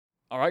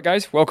All right,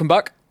 guys, welcome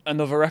back.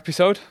 Another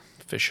episode.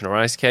 Fish and a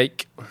rice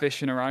cake.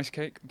 Fish and a rice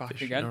cake. Back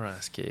Fish again. and a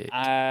rice cake.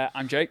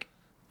 I'm Jake.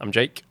 I'm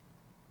Jake.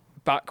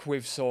 Back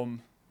with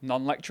some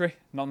non-lectury,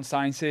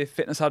 non-sciencey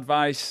fitness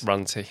advice.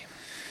 Ranty.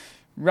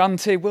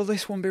 Ranty. Will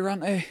this one be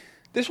ranty?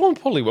 This one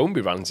probably won't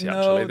be ranty, No,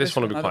 actually. This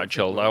one will be quite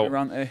chilled out.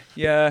 Ranty.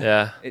 Yeah.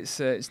 Yeah.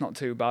 It's not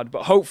too bad,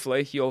 but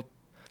hopefully you'll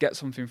get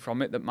something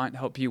from it that might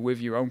help you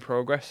with your own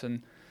progress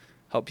and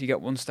help you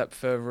get one step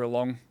further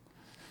along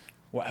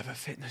whatever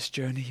fitness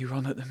journey you're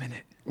on at the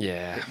minute.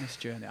 Yeah. Fitness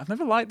journey. I've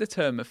never liked the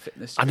term of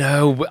fitness I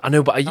journey.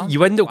 know, but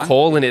you end up Sounds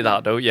calling wanky. it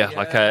that, don't you? Yeah.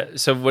 Like,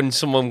 so when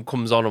someone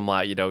comes on, I'm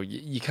like,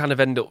 you kind of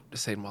end up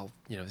saying, well,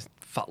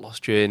 fat loss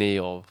journey,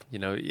 or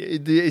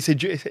it's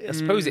I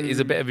suppose it is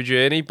a bit of a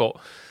journey, but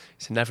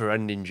it's a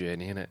never-ending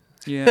journey, isn't it?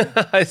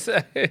 Yeah. I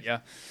say. Yeah,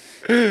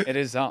 it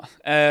is that.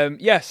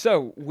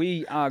 So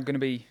we are going to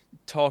be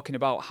talking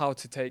about how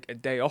to take a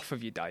day off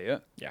of your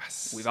diet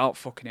Yes. without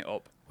fucking it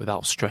up.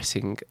 Without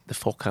stressing the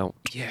fuck out.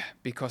 Yeah,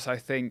 because I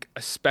think,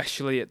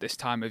 especially at this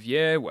time of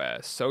year where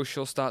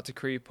socials start to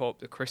creep up,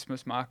 the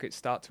Christmas markets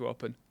start to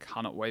open,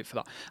 cannot wait for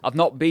that. I've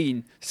not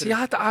been... See, you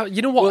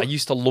know what? Well- I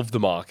used to love the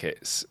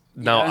markets.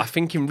 Now, Yeah. I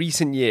think in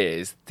recent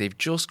years, they've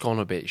just gone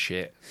a bit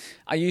shit.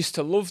 I used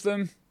to love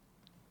them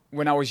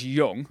when I was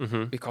young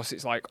Mm-hmm. because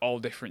it's like all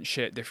different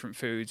shit, different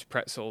foods,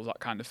 pretzels,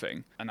 that kind of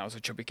thing. And I was a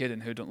chubby kid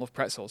and who don't love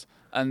pretzels.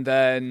 And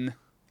then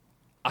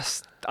I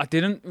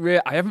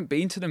haven't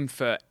been to them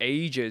for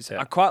ages.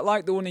 Yeah. I quite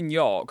like the one in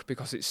York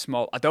because it's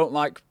small. I don't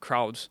like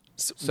crowds.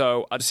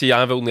 So See,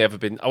 I've only ever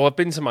been... Oh, I've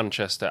been to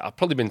Manchester. I've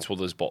probably been to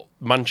others, but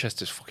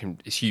Manchester's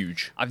it's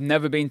huge. I've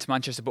never been to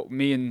Manchester, but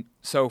me and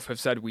Soph have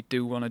said we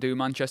do want to do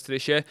Manchester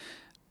this year.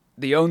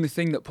 The only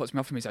thing that puts me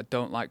off them is I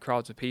don't like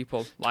crowds of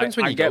people. Depends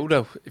when you go,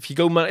 though. If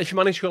you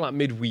manage to go like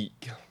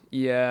midweek,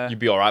 Yeah. you'd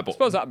be all right. I But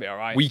suppose that'd be all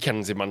right.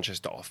 weekends in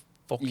Manchester are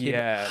fucking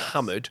Yeah.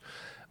 hammered.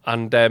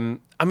 And,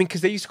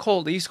 because they used to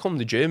call them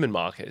the German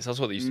markets. That's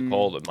what they used to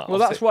call them. Well,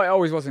 that's what it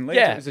always was in Leeds.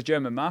 Yeah. It was a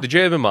German market. The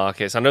German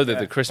markets, I know they're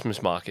Yeah. the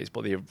Christmas markets,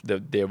 but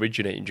they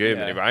originate in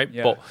Germany, Yeah, right?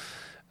 yeah.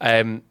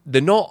 But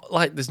they're not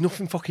like, there's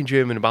nothing fucking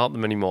German about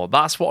them anymore.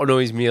 That's what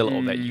annoys me a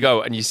little bit. You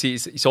go and you see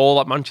it's all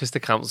like Manchester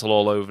Council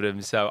all over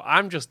them. So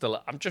I'm just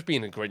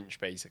being a Grinch,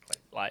 basically.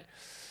 Like,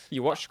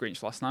 You watched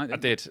Grinch last night, I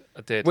didn't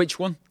you? did. Which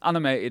one?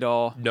 Animated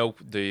or... No,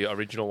 the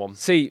original one.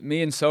 See,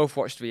 me and Soph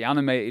watched the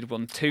animated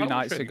one two That was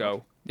nights really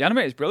ago. The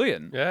animated is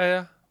brilliant.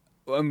 Yeah.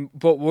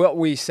 But what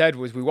we said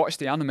was we watched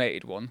the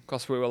animated one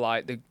because we were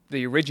like,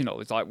 the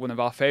original is like one of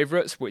our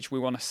favourites, which we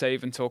want to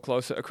save until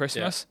closer to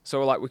Christmas. So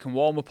we're like, we can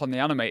warm up on the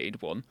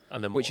animated one,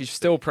 And then which watch is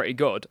still pretty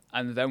good,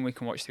 and then we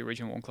can watch the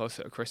original one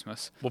closer to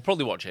Christmas. We'll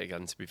probably watch it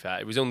again, to be fair.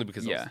 It was only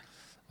because I Yeah.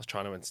 was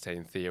trying to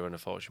entertain Thea and I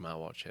thought she might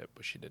watch it,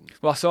 but she didn't.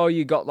 Well, I saw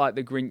you got like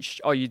the Grinch,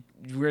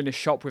 you were in a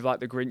shop with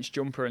like the Grinch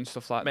jumper and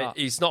stuff like Mate, that.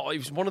 it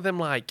was one of them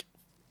like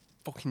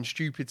fucking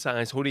stupid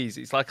size hoodies.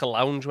 It's like a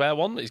loungewear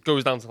one. It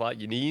goes down to like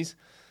your knees.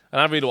 And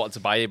I really wanted to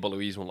buy it, but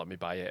Louise won't let me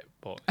buy it.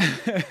 But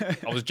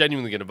I was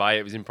genuinely going to buy it.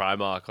 It was in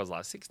Primark. I was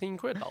like, 16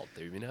 quid, that'll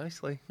do me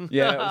nicely.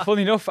 Yeah,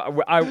 funny enough,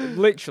 I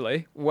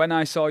literally, when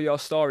I saw your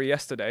story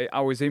yesterday,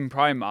 I was in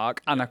Primark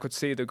and I could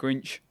see the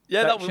Grinch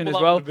section as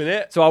well. Would have been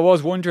it. So I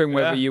was wondering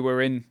whether Yeah. you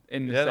were in the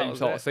Yeah, that same was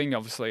sort it. of thing.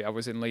 Obviously, I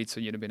was in Leeds, so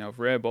you'd have been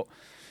over here. But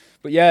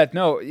yeah,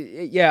 no,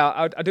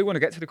 I do want to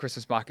get to the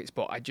Christmas markets,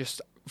 but I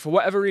just, for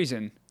whatever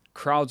reason,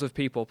 crowds of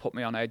people put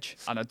me on edge,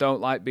 and I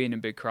don't like being in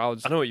big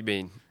crowds, I know what you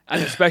mean.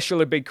 and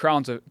especially big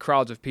crowds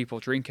of people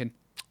drinking.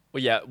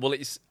 Well, yeah. Well,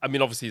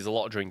 obviously there's a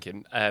lot of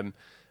drinking.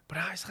 But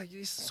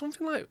it's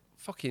something like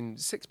fucking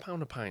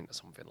 £6 a pint or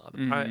something like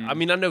that. I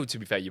mean, I know, to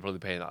be fair, you're probably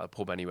paying that at a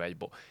pub anyway,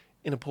 but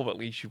in a pub at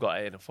least you've got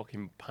it in a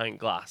fucking pint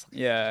glass.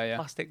 Yeah.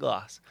 Plastic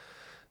glass.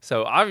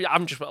 So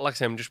I'm just, like I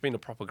say, I'm just being a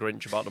proper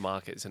Grinch about the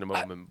markets in a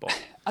moment. But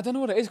I don't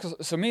know what it is,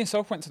 so me and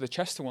Soph went to the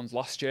Chester ones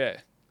last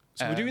year.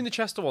 so we're doing the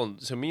Chester one.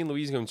 So me and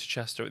Louise are going to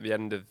Chester at the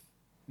end of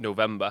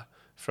November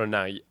for a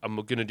night, and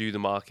we're going to do the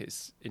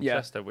markets in Yeah.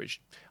 Chester,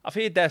 which I've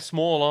heard they're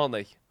small, aren't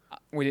they?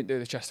 We didn't do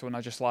the Chester one,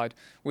 I just lied.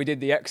 We did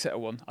the Exeter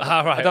one. Right,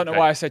 I don't know okay.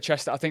 why I said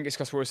Chester. I think it's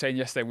because we were saying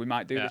yesterday we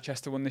might do Yeah. the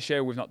Chester one this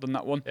year. We've not done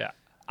that one. Yeah.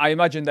 I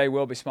imagine they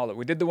will be smaller.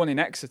 We did the one in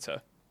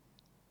Exeter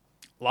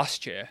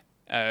last year,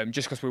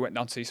 just because we went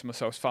down to see some of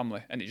Soph's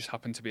family, and it just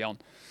happened to be on.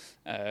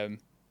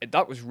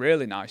 That was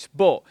really nice.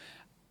 But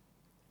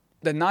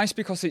they're nice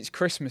because it's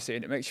Christmassy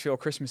and it makes you feel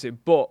Christmassy.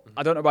 But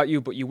I don't know about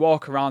you, but you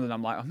walk around and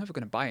I'm like, I'm never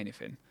going to buy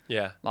anything.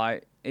 Yeah.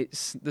 Like,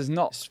 there's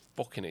not... It's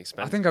fucking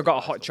expensive. I think I got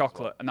a hot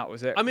chocolate and that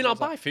was it. I mean, I I'll was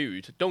like, buy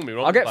food. Don't get me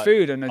wrong. I'll get like,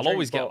 food and a I'll drink,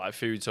 always get but- like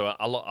food. So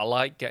I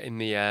like getting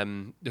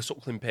the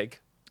suckling pig.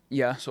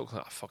 Yeah.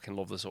 I fucking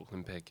love the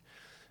suckling pig.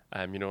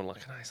 Like a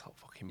nice little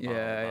fucking bar.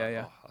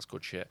 Yeah. Oh, that's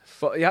good shit.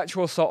 But the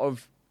actual sort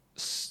of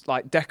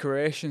like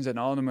decorations and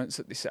ornaments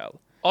that they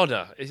sell. Oh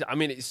no,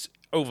 it's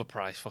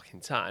overpriced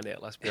fucking tat,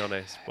 innit? Let's be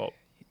honest. But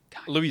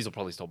Louise will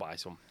probably still buy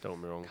some. Don't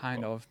get me wrong.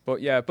 Kind of.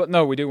 But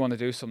no, we do want to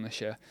do some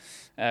this year.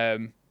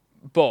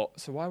 But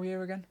so why are we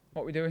here again?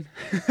 What are we doing?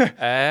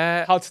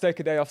 How to take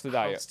a day off the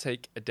How diet. to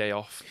take a day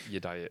off your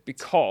diet.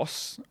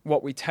 Because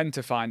what we tend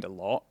to find a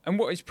lot, and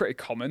what is pretty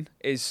common,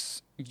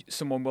 is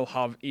someone will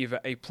have either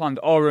a planned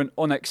or an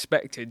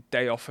unexpected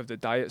day off of the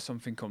diet.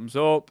 Something comes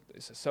up,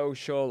 it's a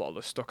social, or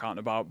they're stuck out and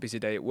about, busy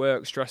day at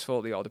work,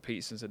 stressful, they order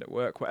pizzas at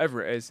work,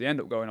 whatever it is, they end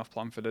up going off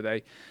plan for the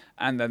day,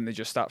 and then they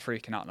just start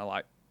freaking out and they're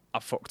like, I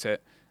fucked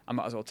it, I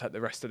might as well take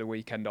the rest of the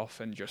weekend off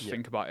and just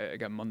think about it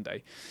again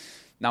Monday.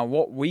 Now,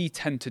 what we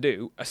tend to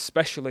do,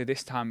 especially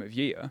this time of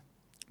year,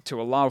 to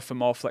allow for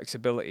more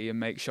flexibility and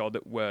make sure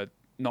that we're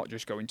not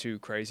just going too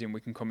crazy and we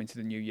can come into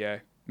the new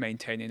year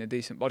maintaining a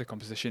decent body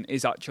composition,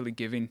 is actually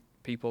giving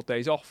people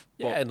days off.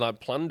 Yeah, and like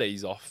plan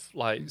days off.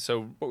 Like,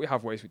 so. But we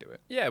have ways we do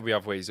it. Yeah, we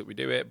have ways that we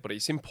do it, but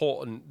it's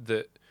important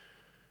that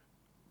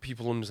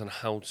people understand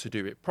how to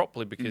do it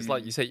properly, because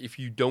like you say, if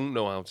you don't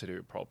know how to do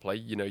it properly,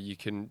 you know, you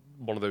can,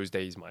 one of those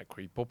days might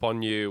creep up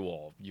on you,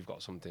 or you've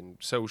got something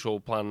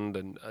social planned,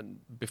 and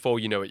before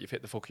you know it, you've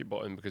hit the fuck it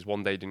button because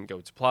one day didn't go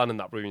to plan, and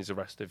that ruins the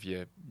rest of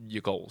your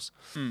goals.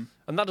 And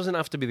that doesn't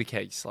have to be the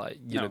case. Like,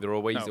 you know, there are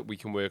ways that we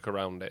can work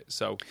around it.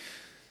 So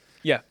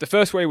yeah, the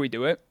first way we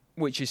do it,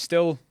 which is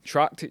still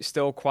tracked, it's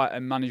still quite a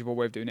manageable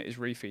way of doing it, is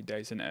refeed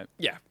days, isn't it?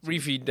 Yeah,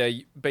 refeed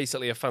day,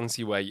 basically a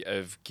fancy way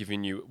of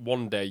giving you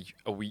one day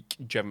a week,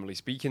 generally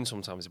speaking.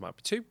 Sometimes it might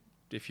be two,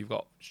 if you've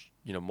got,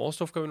 you know, more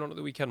stuff going on at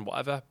the weekend,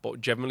 whatever.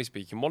 But generally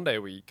speaking, one day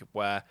a week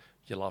where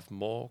you'll have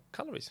more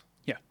calories.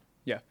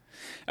 Yeah.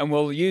 And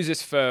we'll use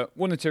this for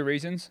one or two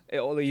reasons.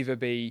 It'll either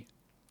be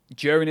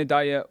during a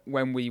diet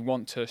when we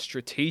want to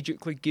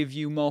strategically give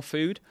you more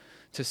food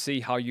to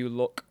see how you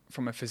look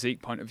from a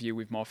physique point of view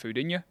with more food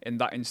in you. In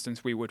that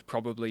instance, we would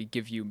probably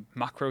give you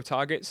macro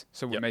targets.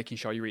 So we're making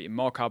sure you're eating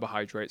more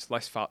carbohydrates,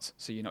 less fats,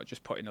 so you're not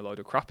just putting a load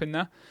of crap in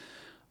there.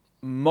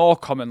 More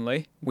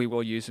commonly, we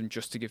will use them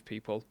just to give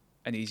people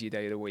an easy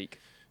day of the week.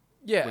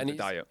 Yeah, with the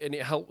diet. And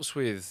it helps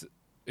with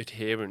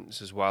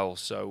adherence as well.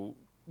 So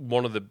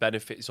one of the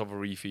benefits of a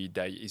refeed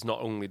day is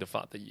not only the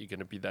fact that you're going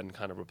to be then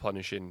kind of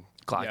replenishing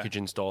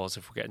glycogen stores,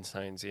 if we're getting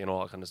sciencey and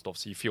all that kind of stuff,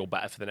 so you feel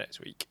better for the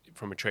next week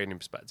from a training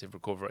perspective,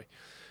 recovery.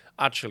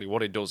 Actually,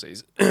 what it does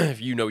is,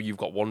 if you know you've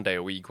got one day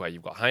a week where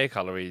you've got higher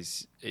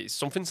calories, it's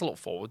something to look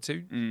forward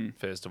to,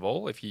 first of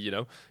all. If you're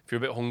a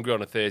bit hungry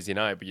on a Thursday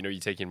night, but you know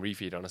you're taking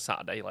refeed on a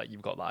Saturday, like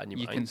you've got that in your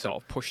mind. You can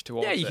sort of push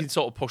towards it. Yeah, you can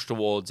sort of push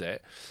towards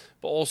it.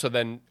 But also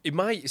then, it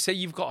might, say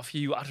you've got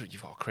you've got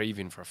a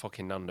craving for a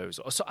fucking Nando's,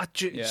 or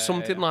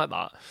something like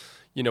that.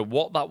 You know,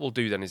 what that will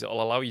do then is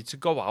it'll allow you to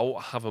go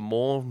out, have a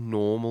more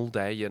normal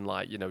day, and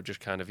like, you know, just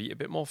kind of eat a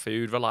bit more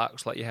food,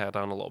 relax, let your hair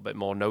down a little bit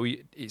more. Know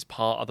it's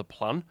part of the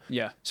plan.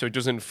 Yeah. So it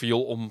doesn't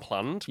feel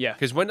unplanned. Yeah.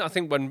 Because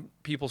when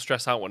people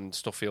stress out when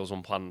stuff feels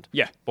unplanned.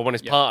 Yeah. But when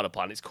it's part of the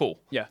plan, it's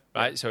cool. Yeah.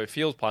 Right? So it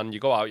feels planned, you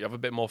go out, you have a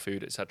bit more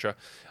food, etc.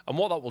 And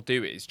what that will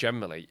do is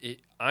generally,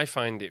 I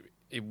find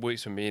it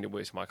works for me and it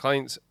works for my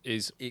clients,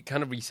 is it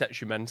kind of resets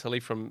you mentally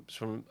from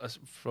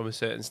a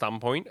certain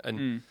standpoint,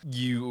 and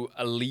you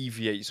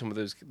alleviate some of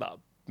those, that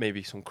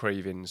maybe some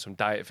cravings, some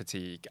diet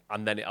fatigue,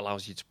 and then it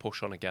allows you to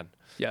push on again.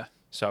 Yeah.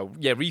 So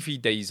yeah,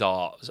 refeed days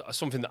are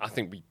something that I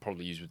think we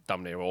probably use with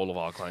damn near all of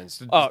our clients.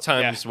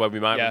 Times where we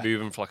might remove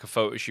them for like a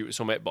photo shoot or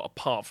something, but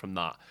apart from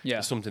that,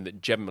 it's something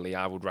that generally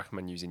I would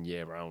recommend using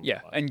year round.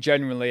 Yeah, and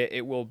generally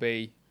it will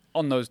be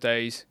on those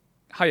days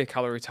higher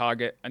calorie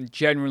target, and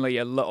generally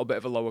a little bit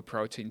of a lower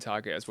protein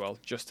target as well,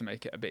 just to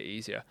make it a bit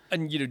easier.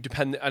 And, you know,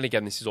 and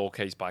again, this is all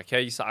case by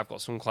case. I've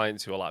got some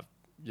clients who are like,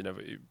 you know,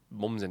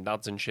 mums and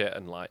dads and shit,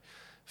 and like,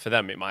 for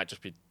them, it might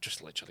just be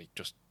literally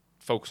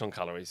focus on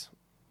calories.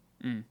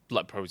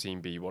 Let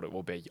protein be what it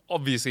will be.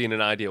 Obviously, in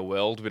an ideal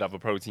world, we'd have a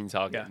protein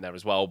target in there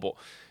as well, but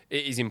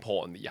it is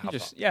important that you have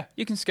that. Yeah,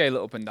 you can scale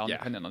it up and down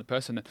depending on the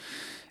person.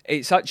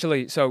 It's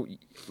actually, so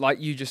like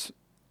you just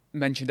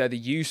mentioned there, they're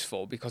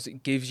useful because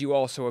it gives you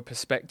also a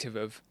perspective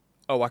of,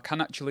 I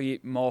can actually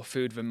eat more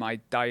food than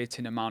my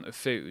dieting amount of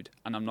food,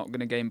 and I'm not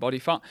going to gain body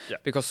fat. Yeah.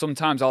 Because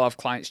sometimes I'll have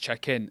clients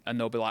check in and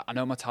they'll be like, I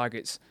know my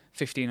target's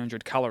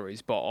 1,500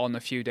 calories, but on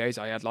a few days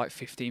I had like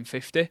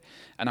 1,550,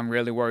 and I'm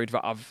really worried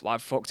that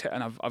I've fucked it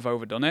and I've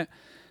overdone it.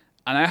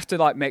 And I have to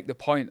like make the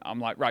point, I'm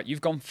like, right,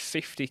 you've gone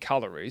 50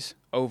 calories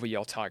over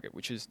your target,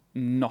 which is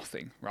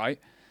nothing, right?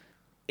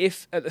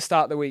 If at the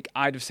start of the week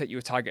I'd have set you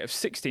a target of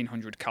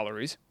 1,600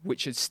 calories,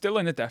 which is still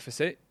in a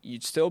deficit,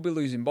 you'd still be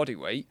losing body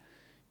weight,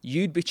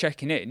 you'd be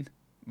checking in,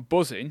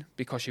 buzzing,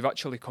 because you've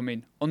actually come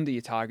in under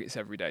your targets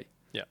every day.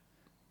 Yeah.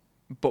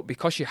 But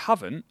because you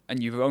haven't,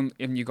 and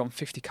you've gone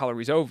 50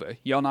 calories over,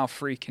 you're now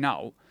freaking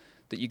out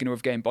that you're going to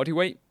have gained body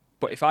weight.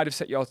 But if I'd have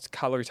set your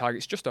calorie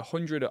targets just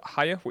 100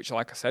 higher, which,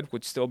 like I said,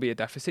 would still be a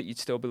deficit, you'd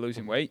still be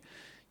losing weight,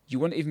 you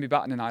wouldn't even be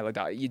batting an eyelid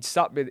at it.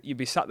 You'd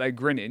be sat there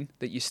grinning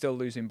that you're still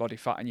losing body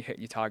fat and you're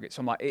hitting your target.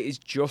 So I'm like, it is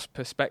just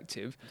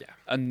perspective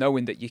and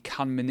knowing that you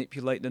can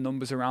manipulate the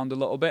numbers around a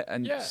little bit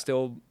and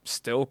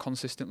still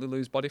consistently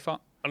lose body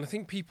fat. And I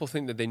think people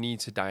think that they need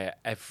to diet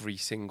every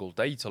single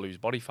day to lose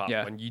body fat,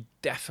 when you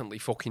definitely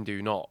fucking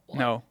do not. Like,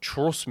 no.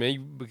 Trust me.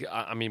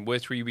 I mean, we're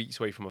 3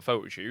 weeks away from a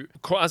photo shoot.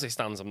 As it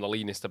stands, I'm the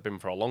leanest I've been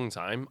for a long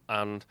time,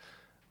 and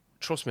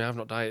trust me, I've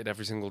not dieted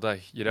every single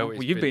day. You know,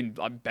 you've been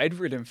like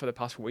bedridden for the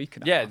past week.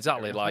 Yeah,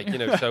 exactly. Like, you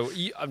know, so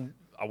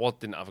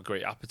didn't have a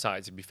great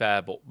appetite, to be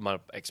fair, but my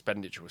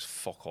expenditure was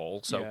fuck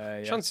all. So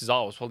chances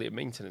are I was probably at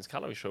maintenance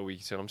calories for a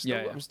week, and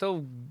I'm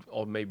still,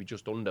 or maybe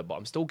just under, but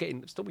I'm still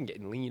been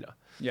getting leaner.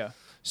 Yeah.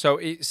 So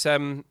it's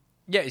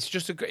it's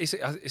just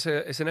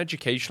it's an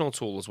educational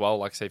tool as well.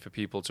 Like I say, for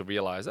people to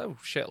realize, oh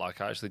shit,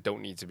 like I actually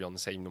don't need to be on the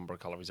same number of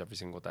calories every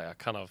single day. I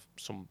can have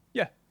some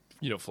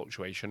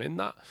fluctuation in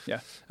that.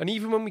 Yeah. And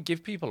even when we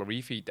give people a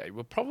refeed day,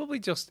 we're probably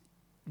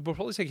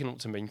taking them up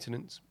to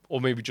maintenance, or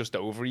maybe just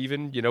over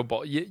even,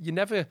 but you're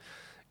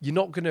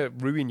not going to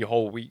ruin your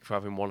whole week for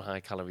having one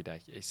high calorie day.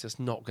 It's just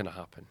not going to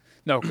happen.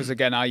 No, because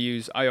again,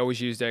 I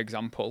always use the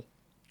example,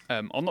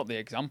 or not the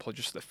example,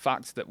 just the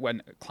fact that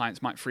when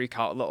clients might freak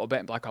out a little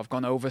bit, like I've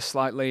gone over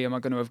slightly, am I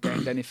going to have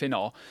gained anything?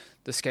 Or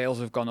the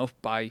scales have gone up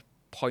by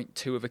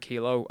 0.2 of a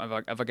kilo,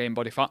 have I gained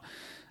body fat?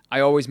 I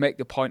always make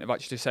the point of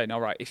actually saying,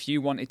 all right, if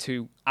you wanted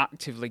to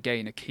actively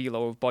gain a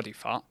kilo of body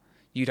fat,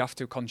 you'd have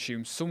to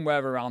consume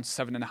somewhere around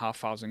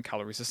 7,500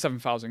 calories or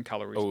 7,000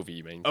 calories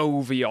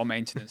over your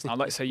maintenance. Now,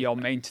 let's say your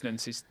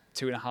maintenance is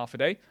 2.5 a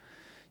day.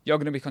 You're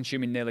going to be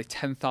consuming nearly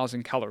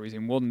 10,000 calories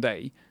in one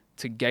day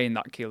to gain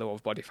that kilo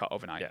of body fat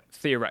overnight,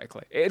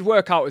 theoretically. It'd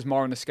work out as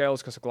more on the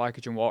scales because of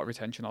glycogen, water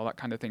retention, all that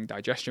kind of thing,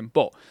 digestion,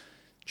 but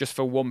just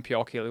for one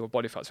pure kilo of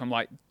body fat. So I'm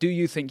like, do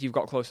you think you've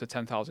got close to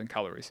 10,000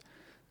 calories?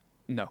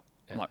 No.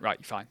 I'm like, right,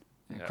 you're fine.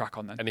 Crack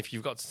on then. And if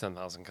you've got to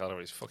 10,000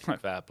 calories, fucking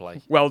fair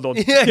play. Well done.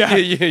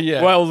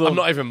 Yeah. Well done. I'm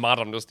not even mad,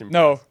 I'm just impressed.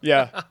 No,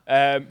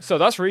 yeah. So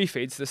that's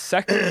refeeds. The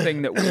second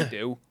thing that we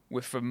do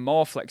for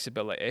more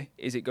flexibility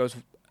is it goes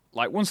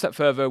like one step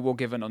further. We'll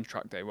give an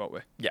untracked day, won't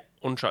we? Yeah,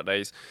 untracked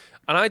days.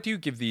 And I do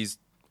give these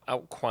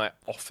out quite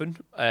often,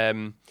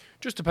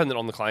 just dependent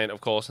on the client,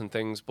 of course, and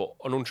things. But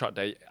an untracked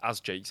day,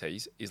 as Jake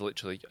says, is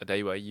literally a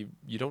day where you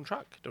don't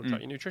track your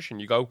nutrition.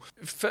 You go.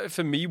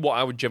 For me, what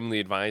I would generally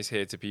advise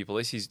here to people,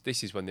 this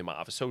is when they might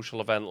have a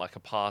social event, like a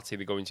party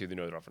they're going to, they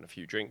know they're having a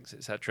few drinks,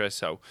 etc.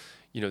 So,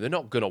 they're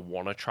not going to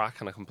want to track,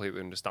 and I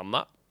completely understand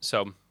that.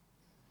 So,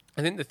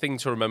 I think the thing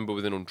to remember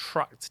with an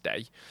untracked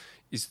day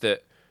is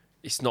that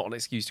it's not an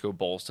excuse to go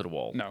balls to the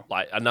wall. No.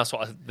 And that's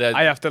what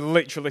I have to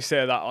literally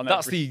say that on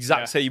That's the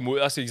exact same.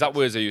 That's the exact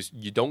words I use.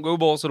 You don't go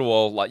balls to the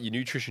wall. Like, your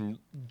nutrition,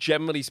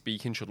 generally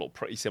speaking, should look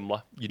pretty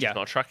similar. You're just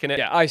not tracking it.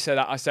 Yeah, I say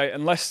that. I say,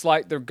 unless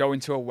like they're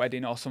going to a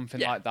wedding or something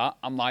like that,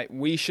 I'm like,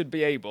 we should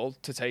be able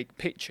to take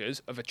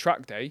pictures of a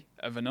track day,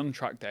 of an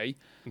untracked day,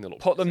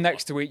 put them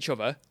next to each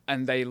other,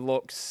 and they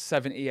look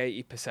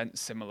 70-80%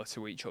 similar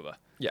to each other.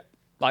 Yeah.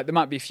 Like, there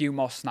might be a few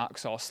more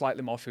snacks or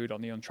slightly more food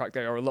on the untracked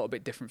day or a little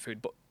bit different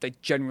food, but they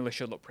generally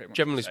should look pretty much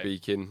Generally the same.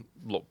 speaking,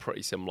 look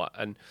pretty similar.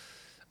 And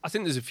I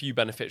think there's a few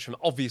benefits from it.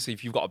 Obviously,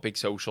 if you've got a big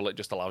social, it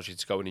just allows you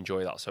to go and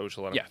enjoy that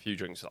social and have a few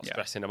drinks without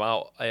stressing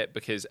about it.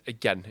 Because,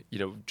 again,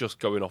 just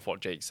going off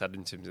what Jake said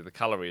in terms of the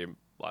calorie,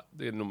 like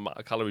the amount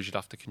of calories you'd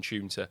have to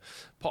consume to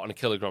put on a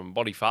kilogram of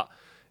body fat,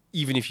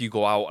 even if you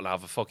go out and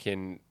have a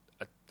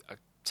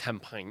 10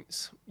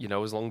 pints,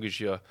 as long as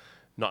you're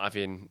not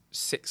having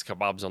 6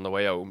 kebabs on the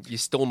way home, you're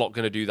still not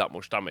going to do that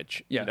much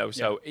damage.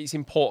 So it's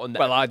important that...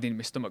 Well, I need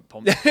my stomach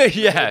pumped. But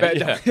you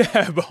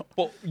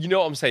know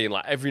what I'm saying?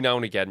 Like, every now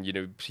and again,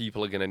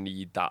 people are going to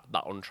need that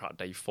untracked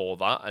day for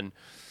that. And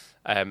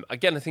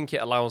again, I think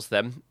it allows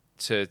them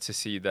to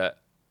see that,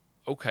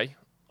 okay,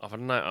 I've had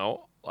a night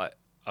out, like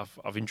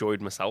I've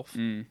enjoyed myself,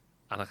 and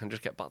I can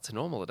just get back to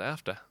normal the day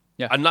after.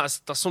 Yeah. And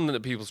that's something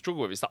that people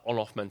struggle with. It's that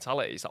on-off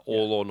mentality. It's that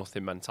all or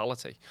nothing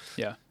mentality.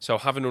 Yeah. So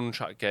having an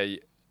untracked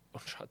day. I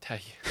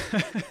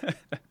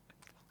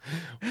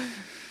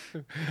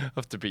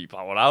have to beep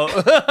that one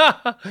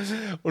out.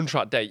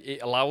 Untracked day.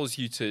 It allows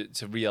you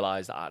to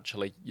realise that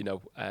actually,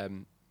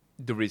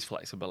 there is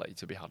flexibility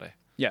to be had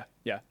here.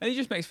 Yeah. And it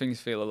just makes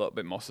things feel a little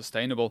bit more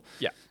sustainable.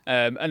 Yeah.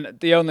 And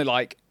the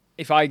only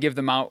if I give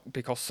them out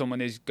because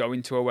someone is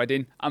going to a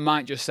wedding, I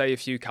might just say a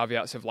few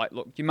caveats of like,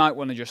 look, you might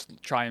want to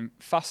just try and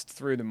fast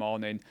through the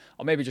morning,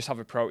 or maybe just have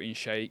a protein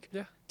shake.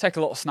 Yeah. Take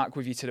a little snack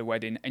with you to the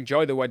wedding,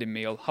 enjoy the wedding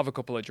meal, have a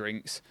couple of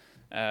drinks,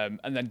 and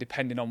then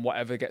depending on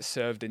whatever gets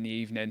served in the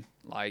evening,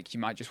 like you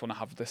might just want to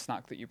have the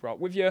snack that you brought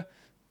with you,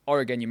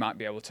 or again, you might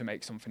be able to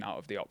make something out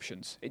of the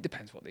options. It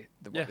depends what they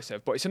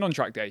serve, but it's an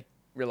untracked day.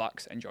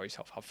 Relax, enjoy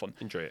yourself, have fun.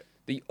 Enjoy it.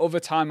 The other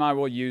time I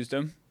will use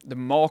them, the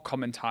more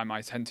common time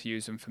I tend to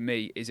use them for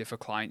me is if a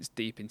client's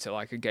deep into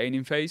like a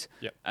gaining phase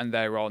and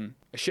they're on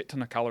a shit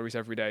ton of calories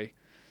every day.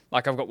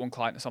 Like I've got one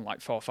client that's on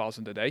like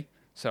 4,000 a day.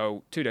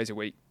 So 2 days a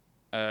week,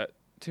 1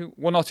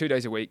 or 2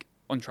 days a week,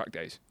 untracked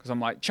days. Because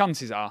I'm like,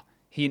 chances are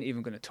he ain't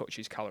even going to touch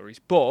his calories.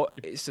 But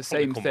it's the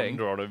same thing.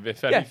 Under on him,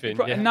 if anything.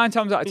 9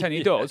 times out of 10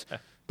 he does.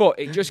 But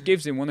it just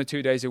gives him 1 or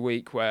 2 days a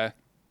week where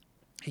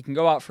he can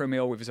go out for a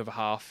meal with his other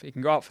half. He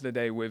can go out for the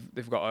day with.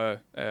 He's got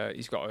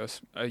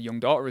a young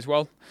daughter as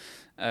well.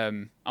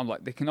 I'm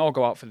like, they can all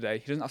go out for the day.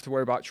 He doesn't have to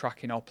worry about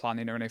tracking or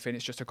planning or anything.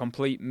 It's just a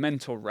complete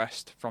mental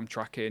rest from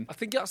tracking. I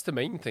think that's the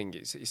main thing.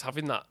 It's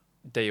having that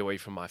day away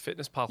from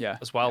MyFitnessPal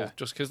as well. Yeah.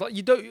 Just because, like,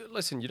 you don't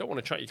want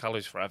to track your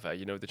calories forever.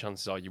 The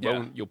chances are you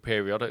won't. You'll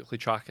periodically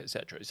track,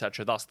 etc.,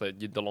 etc. That's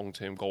the long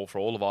term goal for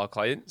all of our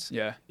clients.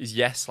 Yeah. Is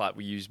yes, like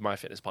we use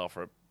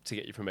MyFitnessPal to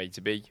get you from A to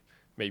B.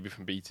 maybe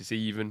from B to C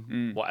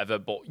even, whatever.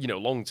 But, you know,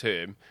 long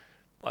term,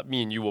 like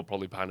me and you will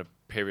probably kind of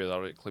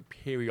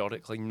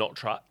periodically not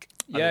track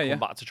and then come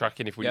back to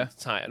tracking if we need to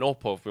tighten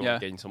up or if we want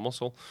to gain some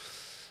muscle.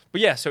 But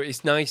yeah, so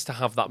it's nice to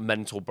have that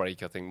mental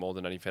break, I think, more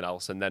than anything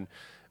else. And then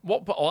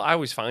what I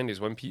always find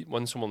is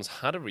when someone's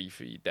had a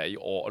refeed day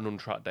or an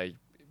untracked day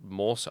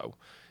more so,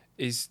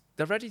 is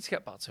they're ready to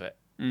get back to it.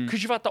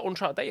 Because you've had that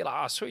untracked day, you're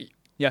like, sweet.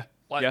 Yeah.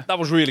 That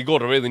was really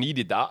good. I really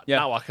needed that. Yeah.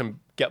 Now I can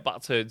get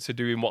back to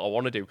doing what I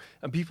want to do.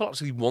 And people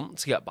actually want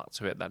to get back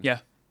to it then. Yeah.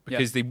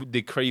 Because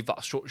they crave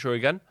that structure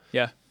again.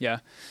 Yeah.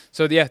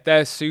 So,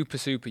 they're super,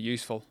 super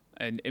useful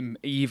in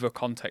either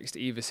context,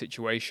 either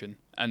situation.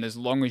 And as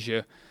long as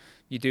you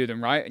do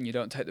them right and you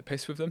don't take the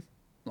piss with them,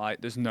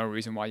 like, there's no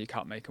reason why you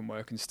can't make them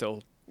work and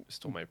still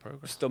make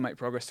progress. Still make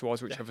progress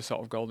towards whichever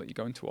sort of goal that you're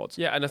going towards.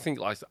 Yeah, and I think,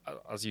 like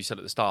as you said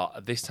at the start,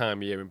 at this time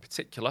of year in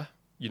particular,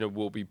 you know,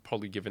 we'll be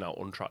probably giving out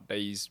untracked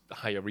days,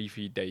 higher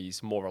refeed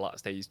days, more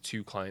relaxed days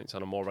to clients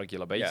on a more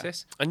regular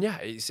basis. And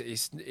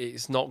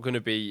it's not going to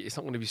be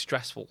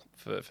stressful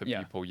for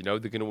people. You know,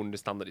 they're going to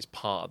understand that it's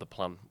part of the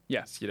plan.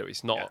 Yes, you know,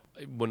 it's not.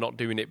 We're not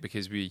doing it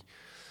because we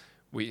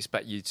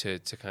expect you to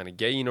kind of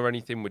gain or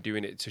anything. We're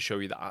doing it to show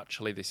you that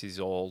actually this is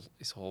all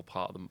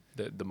part of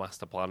the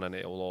master plan, and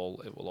it will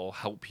all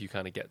help you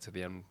kind of get to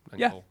the end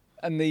goal.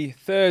 And the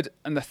third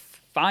and the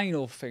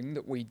final thing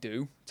that we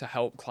do to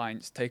help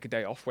clients take a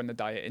day off when they're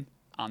dieting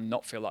and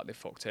not feel like they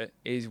fucked it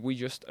is we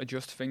just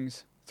adjust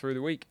things through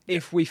the week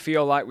if we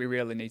feel like we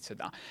really need to.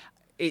 That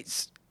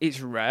it's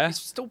rare. It's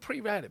still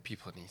pretty rare that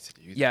people need to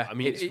do that. Yeah, I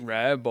mean, it's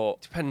rare,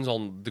 but depends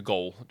on the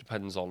goal.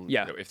 Depends on you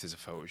know, if there's a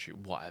photo shoot,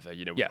 whatever.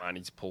 You know, we might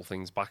need to pull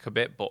things back a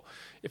bit. But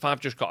if I've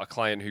just got a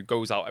client who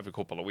goes out every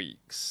couple of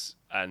weeks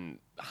and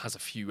has a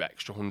few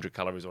extra 100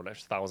 calories or an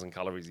extra 1,000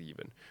 calories,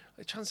 even,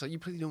 the chances are you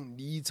probably don't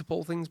need to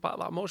pull things back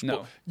that much. No.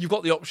 But you've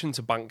got the option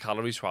to bank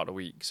calories throughout the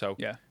week, so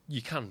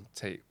you can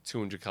take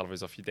 200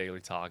 calories off your daily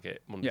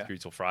target Monday through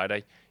till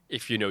Friday.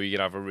 If you know you're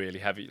going to have a really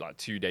heavy, like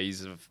 2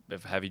 days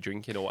of heavy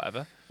drinking or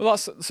whatever. Well,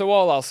 so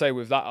all I'll say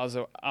with that is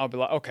I'll be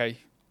like, okay,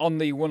 on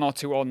the 1 or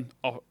 2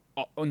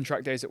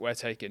 untracked days that we're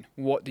taking,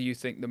 what do you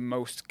think the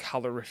most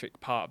calorific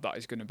part of that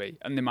is going to be?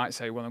 And they might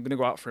say, well, I'm going to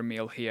go out for a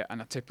meal here,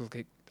 and I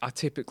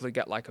typically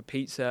get like a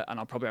pizza, and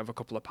I'll probably have a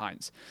couple of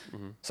pints.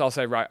 So I'll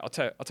say, right, I'll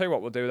tell you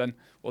what we'll do then.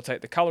 We'll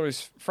take the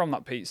calories from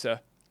that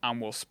pizza,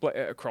 and we'll split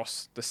it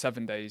across the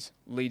 7 days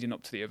leading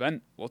up to the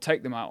event. We'll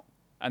take them out.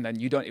 And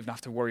then you don't even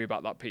have to worry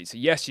about that pizza.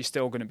 Yes, you're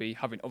still going to be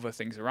having other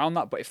things around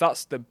that, but if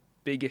that's the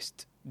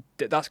biggest,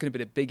 that's going to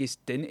be the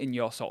biggest dint in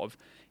your sort of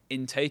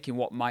intake in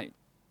what might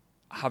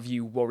have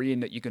you worrying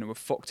that you're going to have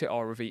fucked it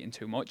or have eaten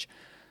too much.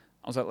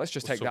 I was like, let's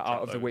just take that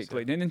out of the week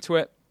leading into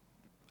it,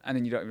 and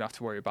then you don't even have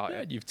to worry about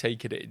it. You've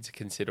taken it into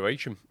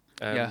consideration.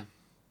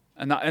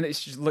 And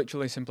it's just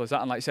literally as simple as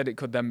that. And like I said, it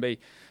could then be,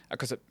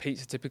 because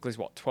pizza typically is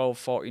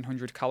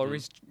 1,400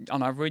 calories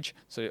on average.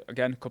 So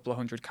again, a couple of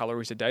 100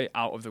 calories a day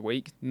out of the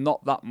week.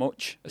 Not that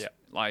much.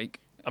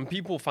 And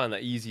people find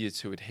that easier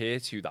to adhere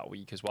to that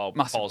week as well,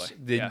 Massively, because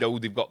they know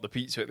they've got the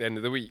pizza at the end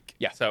of the week.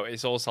 Yeah. So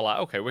it's also like,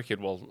 okay,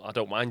 wicked. Well, I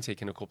don't mind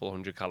taking a couple of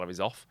 100 calories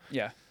off.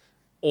 Yeah.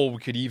 Or we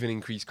could even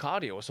increase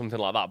cardio or something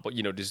like that. But,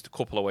 you know, there's a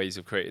couple of ways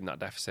of creating that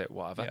deficit,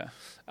 whatever.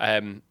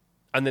 Yeah.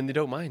 And then they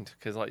don't mind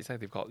because, like you said,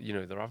 they've got, you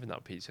know, they're having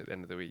that pizza at the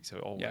end of the week, so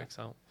it all works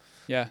out.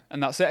 Yeah,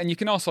 and that's it. And you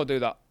can also do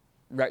that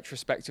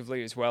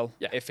retrospectively as well.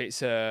 Yeah. If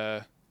it's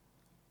a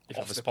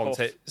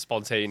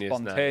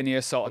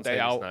spontaneous sort of day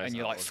out, and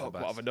you're like, fuck,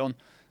 what have I done?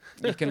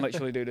 You can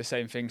literally do the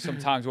same thing.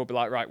 Sometimes we'll be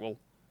like, right, well,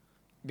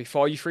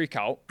 before you freak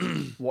out,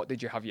 what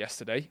did you have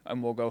yesterday?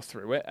 And we'll go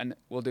through it, and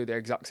we'll do the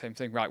exact same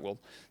thing. Right, well,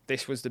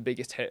 this was the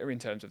biggest hitter in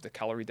terms of the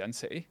calorie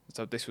density.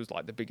 So this was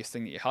like the biggest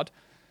thing that you had.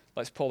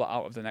 Let's pull that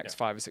out of the next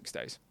 5 or 6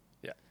 days.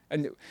 Yeah.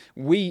 And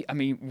we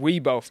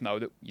both know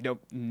that you don't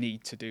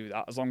need to do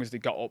that as long as they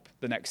got up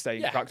the next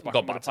day and cracked back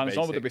on the plan as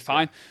normal, they'll be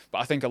fine. But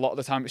I think a lot of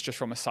the time it's just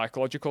from a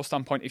psychological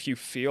standpoint. If you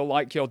feel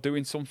like you're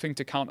doing something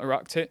to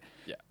counteract it,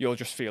 you'll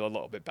just feel a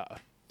little bit better.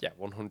 Yeah,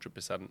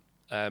 100%.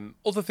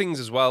 Other things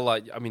as well,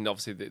 like, I mean,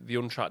 obviously the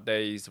untracked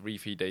days, the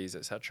refeed days,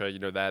 etc. You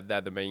know, they're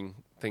the main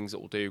things that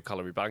we'll do.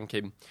 Calorie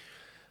banking.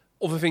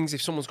 Other things,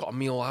 if someone's got a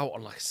meal out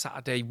on like a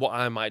Saturday, what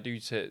I might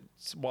say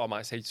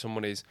to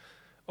someone is,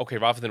 okay,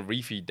 rather than a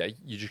refeed day,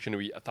 you're just going to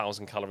eat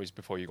 1,000 calories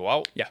before you go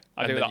out. Yeah,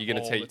 I do that you're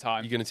gonna all the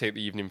time. You're going to take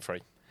the evening free.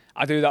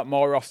 I do that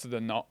more often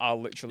than not. I'll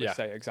literally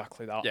say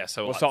exactly that. Yeah,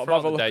 so we'll like sort of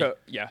have a look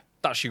day, at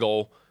that's your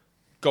goal.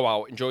 Go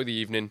out, enjoy the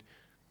evening.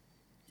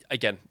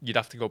 Again, you'd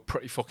have to go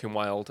pretty fucking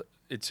wild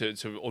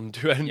to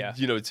undo any,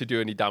 you know, to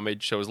do any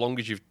damage. So as long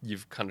as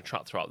you've kind of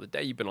tracked throughout the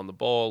day, you've been on the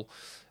ball,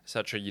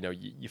 etc. You know,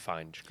 you're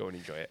fine. Just go and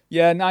enjoy it.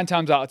 Yeah, 9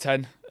 times out of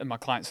 10, and my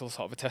clients will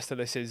sort of attest to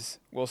this, is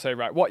we'll say,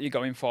 right, what are you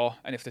going for?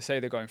 And if they say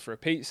they're going for a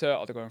pizza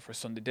or they're going for a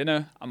Sunday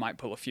dinner, I might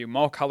pull a few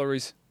more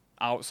calories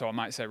out. So I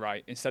might say,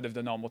 right, instead of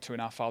the normal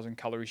 2,500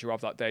 calories you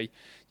have that day,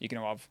 you're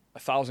going to have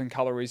 1,000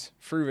 calories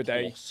through the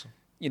day. Plus.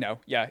 You know,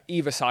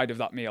 either side of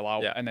that meal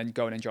out, and then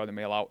go and enjoy the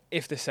meal out.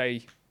 If they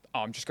say,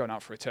 I'm just going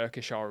out for a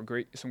Turkish or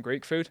some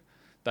Greek food,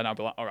 then I'll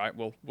be like, all right,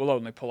 well, we'll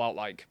only pull out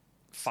like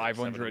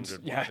 500.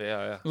 700, Yeah.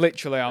 yeah.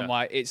 Literally, I'm Yeah.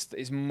 like,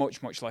 it's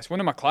much, much less. One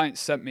of my clients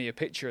sent me a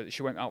picture that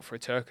she went out for a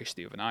Turkish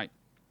the other night,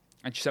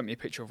 and she sent me a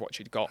picture of what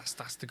she'd got.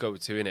 That's the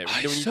go-to, innit? Oh, You know,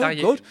 when it's you so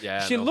diet- good.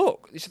 Yeah, she no.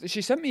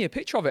 she sent me a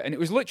picture of it, and it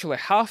was literally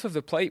half of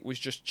the plate was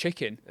just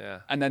chicken, Yeah.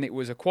 and then it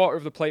was a quarter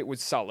of the plate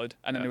was salad,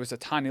 and then Yeah. there was a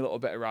tiny little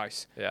bit of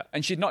rice. Yeah.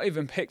 And she'd not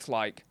even picked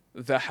like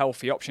the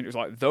healthy option. It was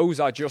like those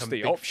are just A the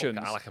big fuck- options.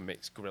 I like a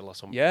mixed grill or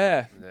something.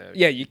 Yeah.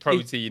 Yeah, you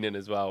protein in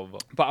as well.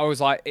 But I was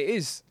like, it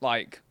is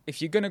like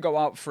if you're gonna go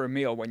out for a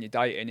meal when you're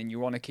dieting and you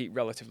want to keep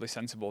relatively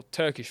sensible,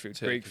 Turkish food,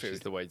 Greek Turkish is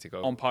food, the way to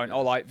go. on point.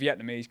 Or like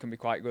Vietnamese can be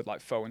quite good,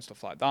 like pho and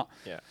stuff like that.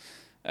 Yeah.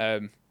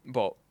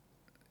 But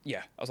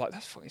yeah, I was like,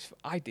 that's fucking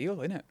ideal,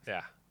 isn't it?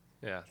 Yeah.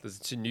 Yeah.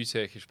 There's a new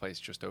Turkish place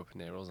just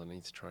opened near us. I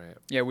need to try it.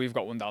 Yeah, we've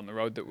got one down the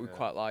road that we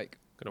quite like.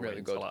 Gonna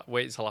Really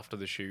wait until after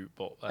the shoot,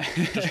 but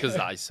just because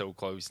that is so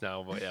close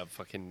now. But yeah,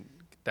 fucking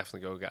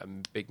definitely go get a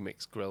big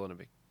mixed grill and a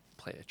big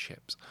plate of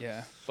chips.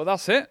 Yeah, but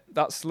that's it.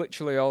 That's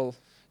literally all.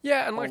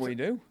 Yeah, and all like we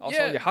do. That's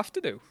yeah. all you have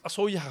to do. That's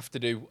all you have to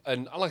do.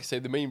 And like I say,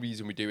 the main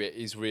reason we do it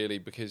is really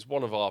because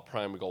one of our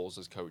primary goals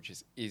as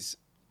coaches is,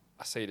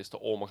 I say this to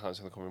all my clients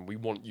in the company, we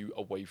want you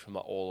away from that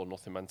all or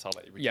nothing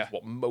mentality, which Yeah. is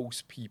what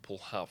most people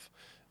have.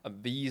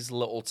 And these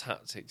little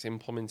tactics,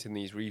 implementing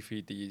these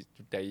refeed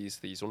days,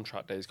 these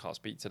untracked days, can't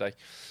speak today,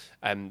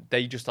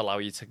 they just allow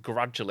you to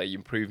gradually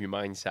improve your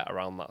mindset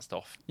around that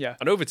stuff. Yeah.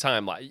 And over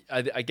time, like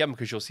again,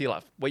 because you'll see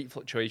like weight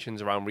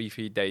fluctuations around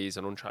refeed days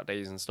and untracked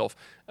days and stuff.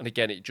 And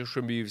again, it just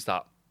removes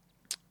that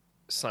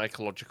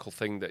psychological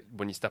thing that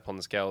when you step on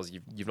the scales,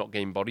 you've not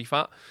gained body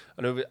fat.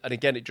 And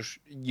again,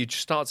 you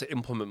just start to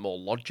implement more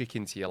logic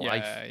into your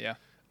life. Yeah.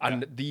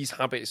 And these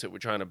habits that we're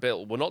trying to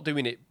build, we're not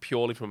doing it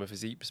purely from a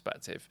physique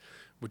perspective.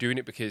 We're doing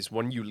it because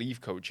when you leave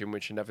coaching,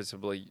 which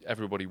inevitably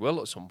everybody will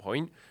at some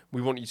point,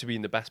 we want you to be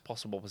in the best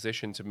possible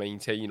position to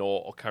maintain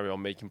or carry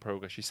on making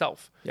progress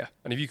yourself. Yeah.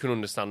 And if you can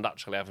understand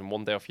actually having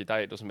one day off your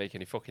diet doesn't make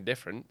any fucking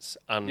difference,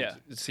 and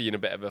seeing a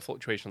bit of a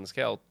fluctuation on the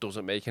scale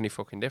doesn't make any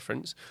fucking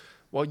difference,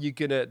 well,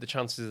 the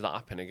chances of that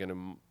happening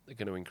are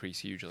gonna increase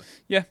hugely.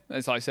 Yeah,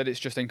 as I said, it's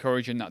just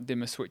encouraging that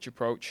dimmer switch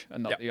approach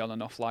and not the on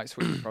and off light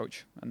switch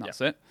approach, and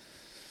that's it.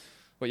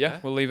 But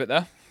yeah, we'll leave it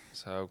there.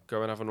 So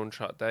go and have an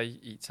untracked day,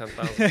 eat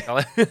 10,000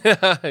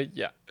 calories.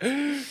 Yeah,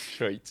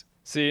 straight.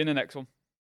 See you in the next one.